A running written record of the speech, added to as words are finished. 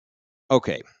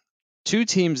Okay, two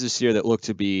teams this year that look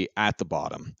to be at the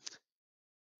bottom.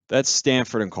 That's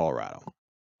Stanford and Colorado.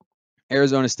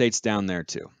 Arizona State's down there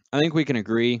too. I think we can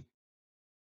agree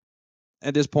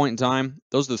at this point in time,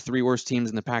 those are the three worst teams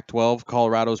in the Pac-12.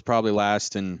 Colorado's probably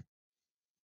last, and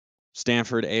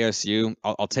Stanford, ASU.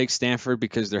 I'll take Stanford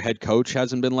because their head coach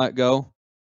hasn't been let go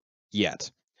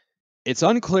yet. It's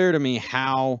unclear to me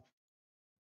how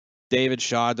David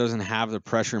Shaw doesn't have the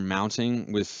pressure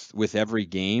mounting with every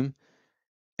game.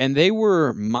 And they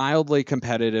were mildly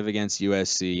competitive against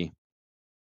USC,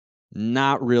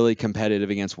 not really competitive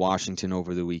against Washington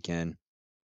over the weekend.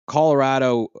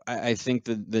 Colorado, I think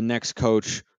the next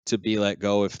coach to be let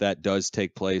go, if that does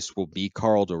take place, will be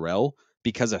Karl Dorrell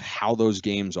because of how those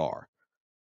games are.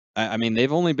 I mean,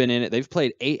 they've only been in it. They've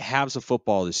played 8 halves of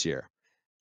football this year.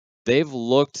 They've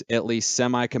looked at least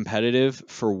semi-competitive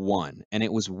for one, and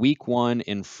it was week 1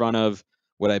 in front of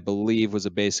what I believe was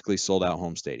a basically sold-out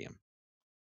home stadium.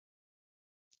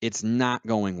 It's not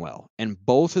going well. And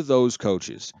both of those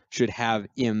coaches should have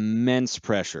immense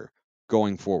pressure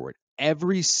going forward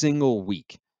every single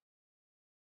week.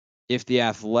 If the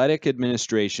athletic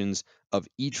administrations of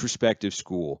each respective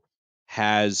school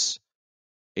has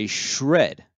a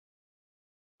shred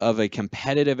of a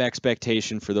competitive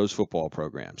expectation for those football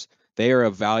programs, they are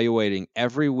evaluating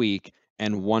every week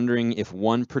and wondering if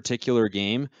one particular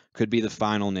game could be the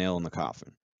final nail in the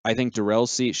coffin. I think Dorrell's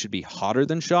seat should be hotter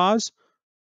than Shaw's,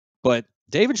 but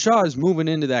David Shaw is moving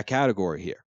into that category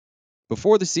here.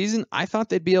 Before the season, I thought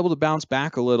they'd be able to bounce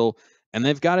back a little, and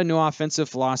they've got a new offensive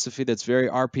philosophy that's very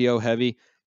RPO heavy.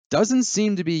 Doesn't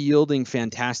seem to be yielding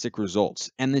fantastic results,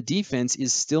 and the defense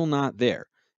is still not there.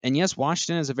 And yes,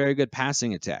 Washington has a very good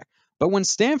passing attack. But when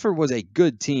Stanford was a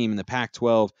good team in the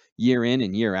Pac-12 year in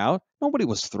and year out, nobody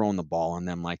was throwing the ball on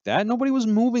them like that. Nobody was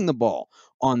moving the ball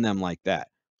on them like that.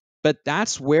 But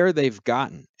that's where they've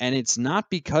gotten. And it's not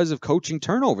because of coaching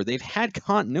turnover. They've had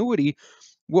continuity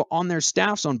on their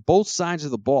staffs on both sides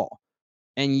of the ball.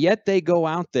 And yet they go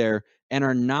out there and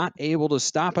are not able to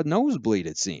stop a nosebleed,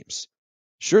 it seems.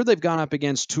 Sure, they've gone up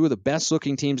against two of the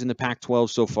best-looking teams in the Pac-12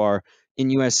 so far in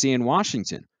USC and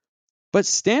Washington. But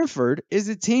Stanford is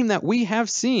a team that we have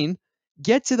seen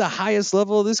get to the highest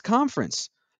level of this conference,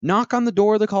 knock on the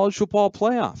door of the college football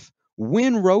playoff,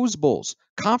 win Rose Bowls,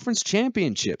 conference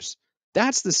championships.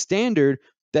 That's the standard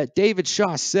that David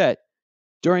Shaw set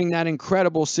during that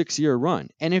incredible 6-year run.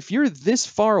 And if you're this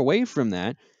far away from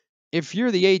that, if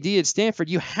you're the AD at Stanford,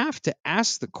 you have to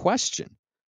ask the question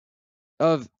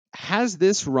of, has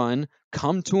this run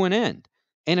come to an end?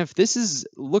 And if this is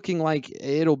looking like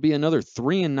it'll be another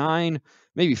 3-9,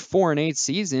 maybe 4-8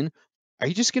 season, are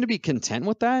you just going to be content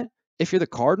with that? If you're the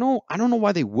Cardinal, I don't know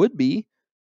why they would be,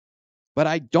 but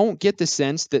I don't get the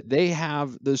sense that they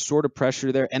have the sort of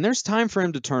pressure there. And there's time for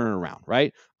him to turn it around,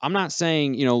 right? I'm not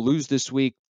saying, lose this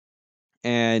week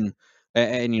and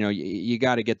you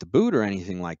got to get the boot or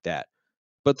anything like that.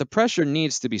 But the pressure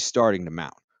needs to be starting to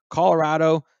mount.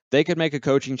 Colorado, they could make a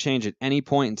coaching change at any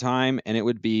point in time, and it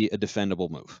would be a defendable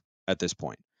move at this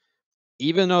point.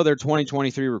 Even though their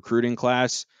 2023 recruiting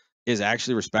class is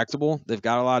actually respectable, they've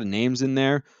got a lot of names in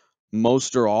there.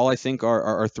 Most or all, I think,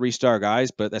 are 3-star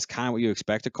guys, but that's kind of what you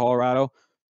expect at Colorado.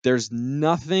 There's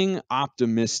nothing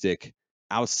optimistic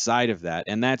outside of that,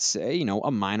 and that's a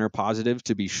minor positive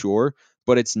to be sure,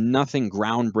 but it's nothing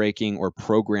groundbreaking or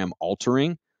program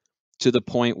altering to the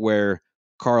point where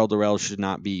Karl Dorrell should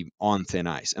not be on thin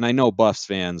ice. And I know Buffs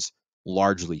fans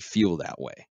largely feel that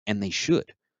way, and they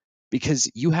should, because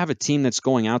you have a team that's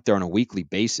going out there on a weekly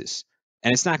basis,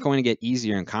 and it's not going to get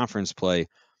easier in conference play,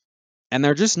 and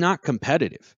they're just not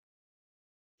competitive.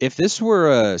 If this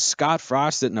were a Scott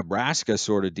Frost at Nebraska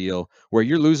sort of deal where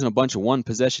you're losing a bunch of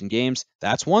one-possession games,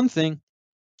 that's one thing.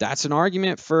 That's an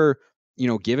argument for,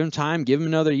 give him time, give him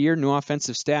another year, new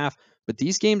offensive staff, but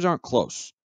these games aren't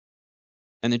close.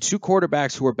 And the two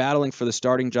quarterbacks who are battling for the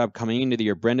starting job coming into the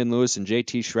year, Brendan Lewis and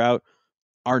JT Shrout,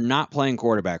 are not playing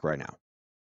quarterback right now.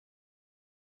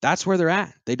 That's where they're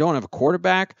at. They don't have a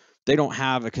quarterback. They don't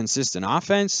have a consistent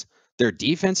offense. Their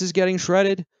defense is getting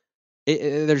shredded.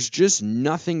 There's just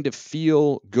nothing to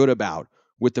feel good about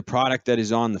with the product that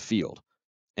is on the field.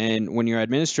 And when your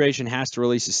administration has to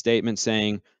release a statement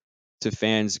saying to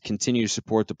fans, continue to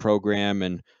support the program,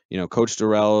 and Coach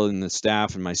Dorrell and the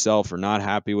staff and myself are not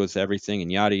happy with everything,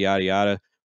 and yada yada yada,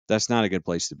 that's not a good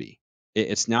place to be.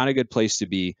 It's not a good place to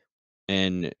be.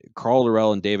 And Karl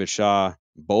Dorrell and David Shaw,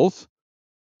 both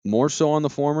more so on the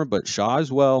former, but Shaw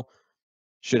as well,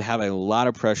 should have a lot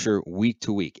of pressure week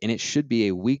to week, and it should be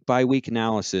a week by week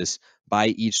analysis by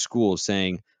each school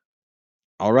saying,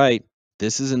 all right,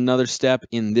 this is another step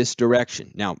in this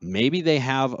direction. Now, maybe they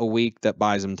have a week that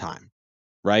buys them time.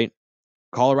 right?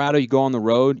 Colorado, you go on the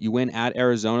road, you win at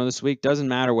Arizona this week. Doesn't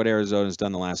matter what Arizona's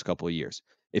done the last couple of years.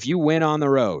 If you win on the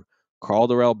road, Karl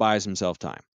Dorrell buys himself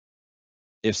time.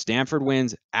 If Stanford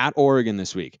wins at Oregon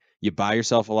this week, you buy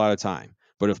yourself a lot of time.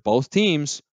 But if both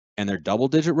teams and their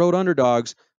double-digit road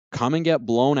underdogs come and get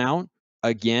blown out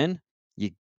again,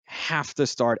 you have to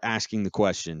start asking the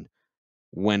question,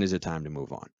 when is it time to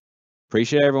move on?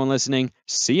 Appreciate everyone listening.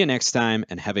 See you next time,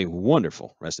 and have a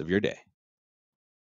wonderful rest of your day.